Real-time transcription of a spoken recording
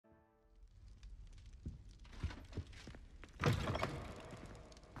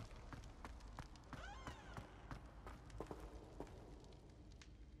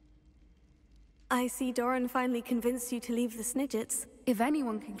I see Doran finally convinced you to leave the Snidgets. If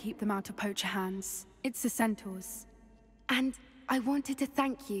anyone can keep them out of poacher hands, it's the centaurs. And I wanted to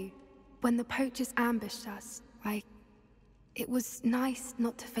thank you. When the poachers ambushed us, it was nice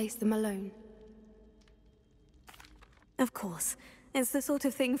not to face them alone. Of course. It's the sort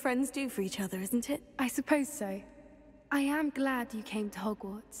of thing friends do for each other, isn't it? I suppose so. I am glad you came to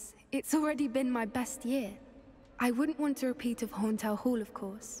Hogwarts. It's already been my best year. I wouldn't want a repeat of Hauntel Hall, of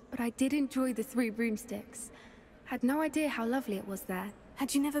course, but I did enjoy the Three Broomsticks. Had no idea how lovely it was there.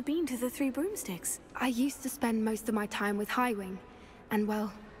 Had you never been to the Three Broomsticks? I used to spend most of my time with Highwing, and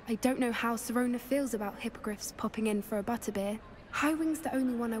well, I don't know how Serona feels about hippogriffs popping in for a butterbeer. Highwing's the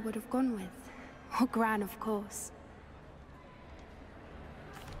only one I would have gone with. Or Gran, of course.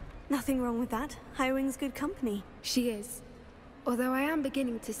 Nothing wrong with that. Highwing's good company. She is. Although I am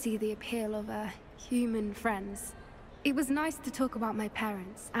beginning to see the appeal of, human friends. It was nice to talk about my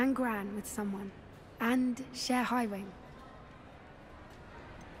parents and Gran with someone. And share Highwing.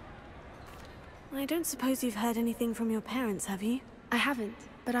 I don't suppose you've heard anything from your parents, have you? I haven't,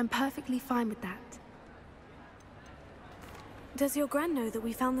 but I'm perfectly fine with that. Does your Gran know that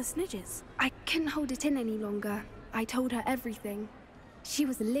we found the Snidgets? I couldn't hold it in any longer. I told her everything. She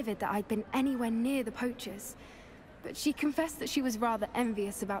was livid that I'd been anywhere near the poachers, but she confessed that she was rather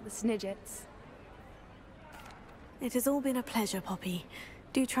envious about the Snidgets. It has all been a pleasure, Poppy.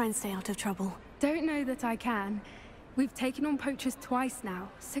 Do try and stay out of trouble. Don't know that I can. We've taken on poachers twice now,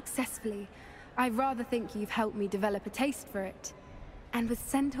 successfully. I rather think you've helped me develop a taste for it. And with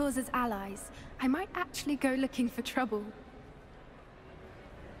centaurs as allies, I might actually go looking for trouble.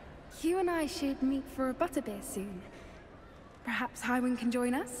 You and I should meet for a butterbeer soon. Perhaps Highwing can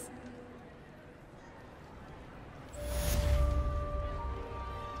join us?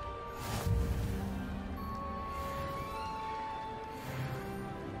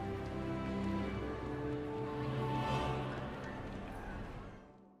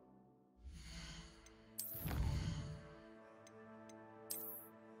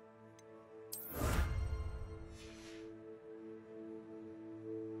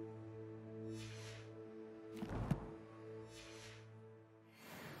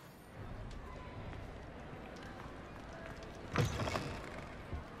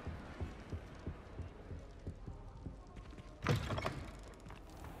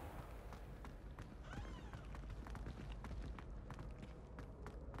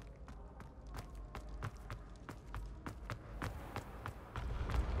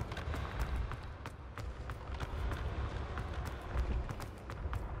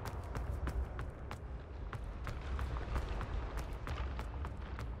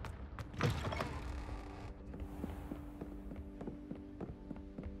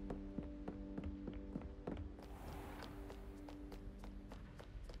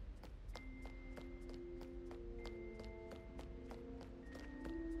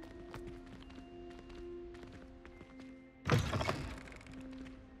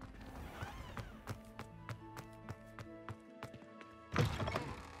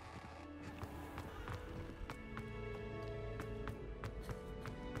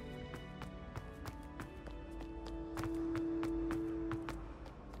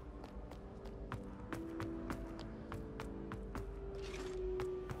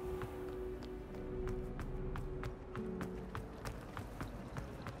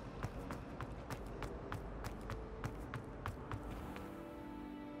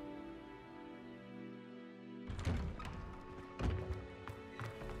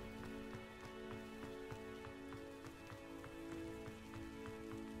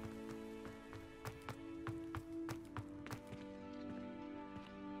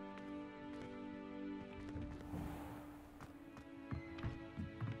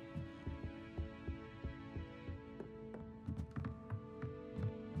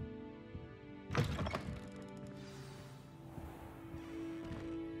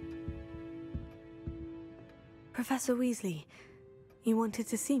 Professor Weasley, you wanted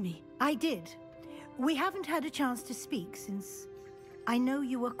to see me? I did. We haven't had a chance to speak since I know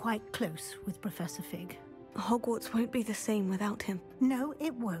you were quite close with Professor Fig. Hogwarts won't be the same without him. No,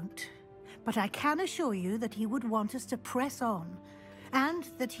 it won't. But I can assure you that he would want us to press on, and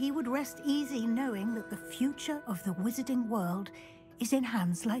that he would rest easy knowing that the future of the wizarding world is in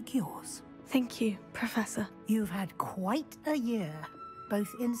hands like yours. Thank you, Professor. You've had quite a year,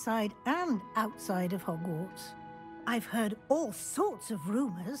 both inside and outside of Hogwarts. I've heard all sorts of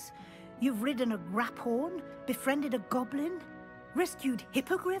rumors. You've ridden a graphorn, befriended a goblin, rescued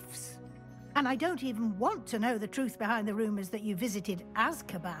hippogriffs. And I don't even want to know the truth behind the rumors that you visited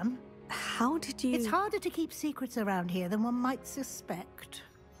Azkaban. How did you... It's harder to keep secrets around here than one might suspect.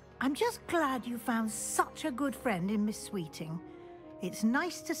 I'm just glad you found such a good friend in Miss Sweeting. It's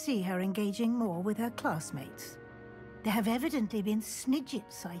nice to see her engaging more with her classmates. There have evidently been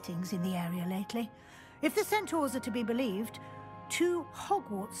Snidget sightings in the area lately. If the centaurs are to be believed, 2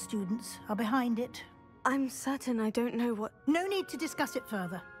 Hogwarts students are behind it. I'm certain I don't know what... No need to discuss it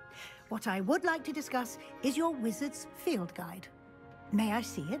further. What I would like to discuss is your wizard's field guide. May I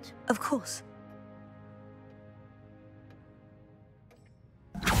see it? Of course.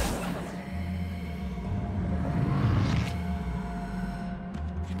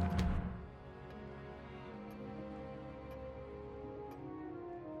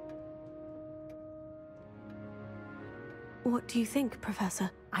 What do you think,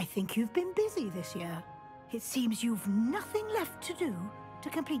 Professor? I think you've been busy this year. It seems you've nothing left to do to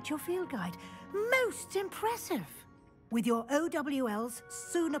complete your field guide. Most impressive! With your O.W.Ls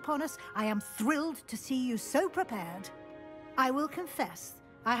soon upon us, I am thrilled to see you so prepared. I will confess,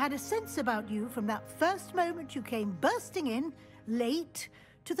 I had a sense about you from that first moment you came bursting in, late,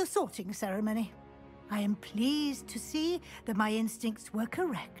 to the sorting ceremony. I am pleased to see that my instincts were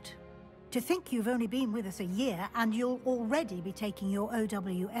correct. To think you've only been with us a year and you'll already be taking your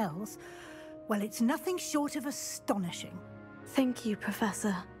O.W.Ls, well, it's nothing short of astonishing. Thank you,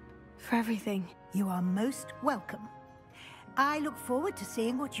 Professor, for everything. You are most welcome. I look forward to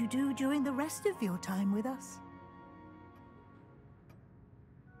seeing what you do during the rest of your time with us.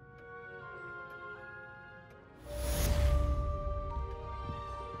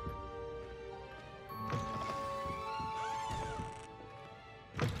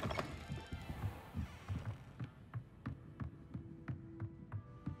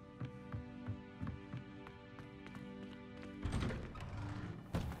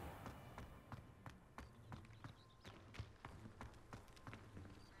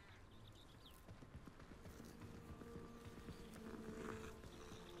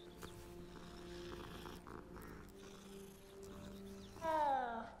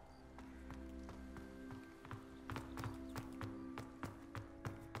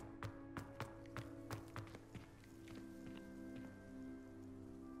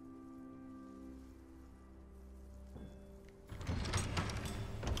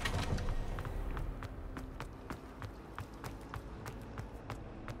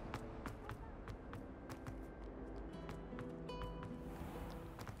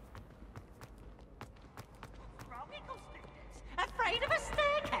 Afraid of a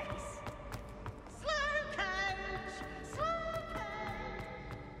staircase? Slow coach! Slow coach!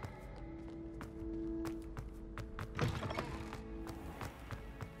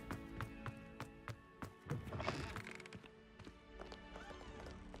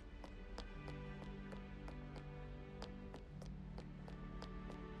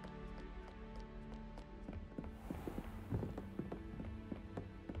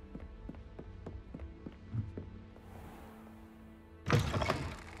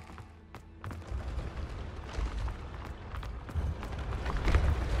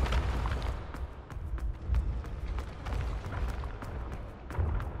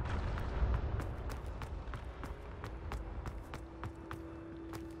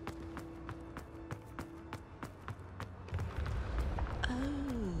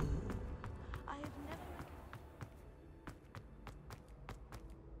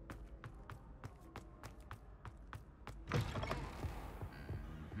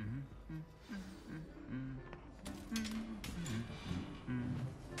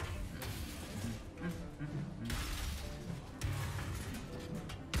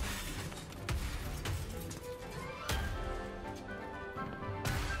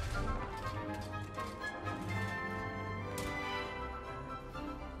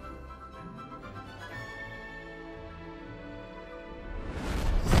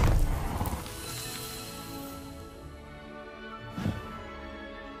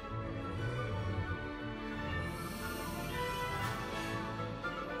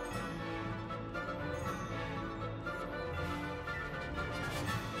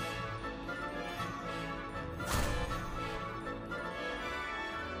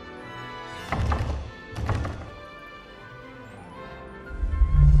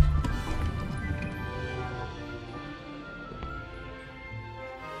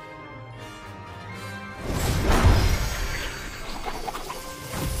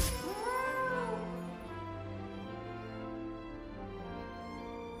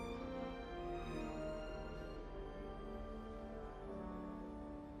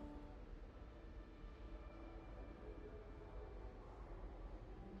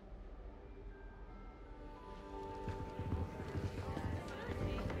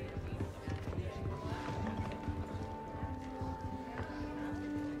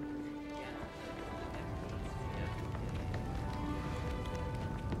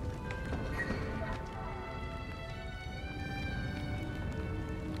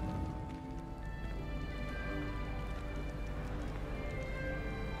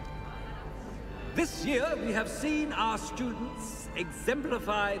 This year, we have seen our students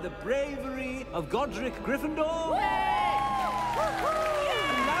exemplify the bravery of Godric Gryffindor. And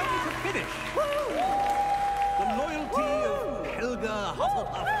now we can finish. The loyalty of Helga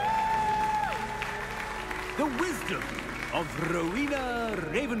Hufflepuff. The wisdom of Rowena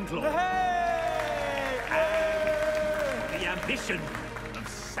Ravenclaw. And the ambition of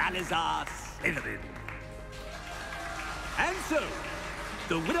Salazar Slytherin. And so,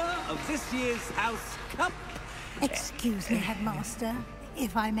 the winner of this year's House Cup... Excuse me, Headmaster,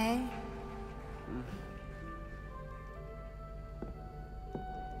 if I may.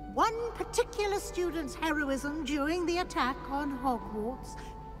 One particular student's heroism during the attack on Hogwarts,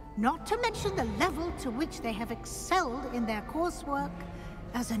 not to mention the level to which they have excelled in their coursework,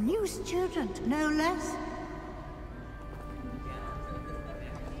 as a new student, no less.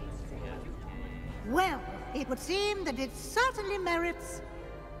 Well, it would seem that it certainly merits,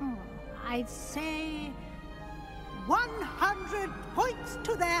 I'd say, 100 points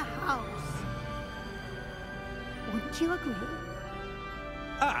to their house. Wouldn't you agree?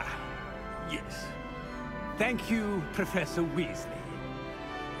 Ah, yes. Thank you, Professor Weasley.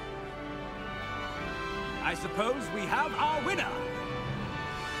 I suppose we have our winner.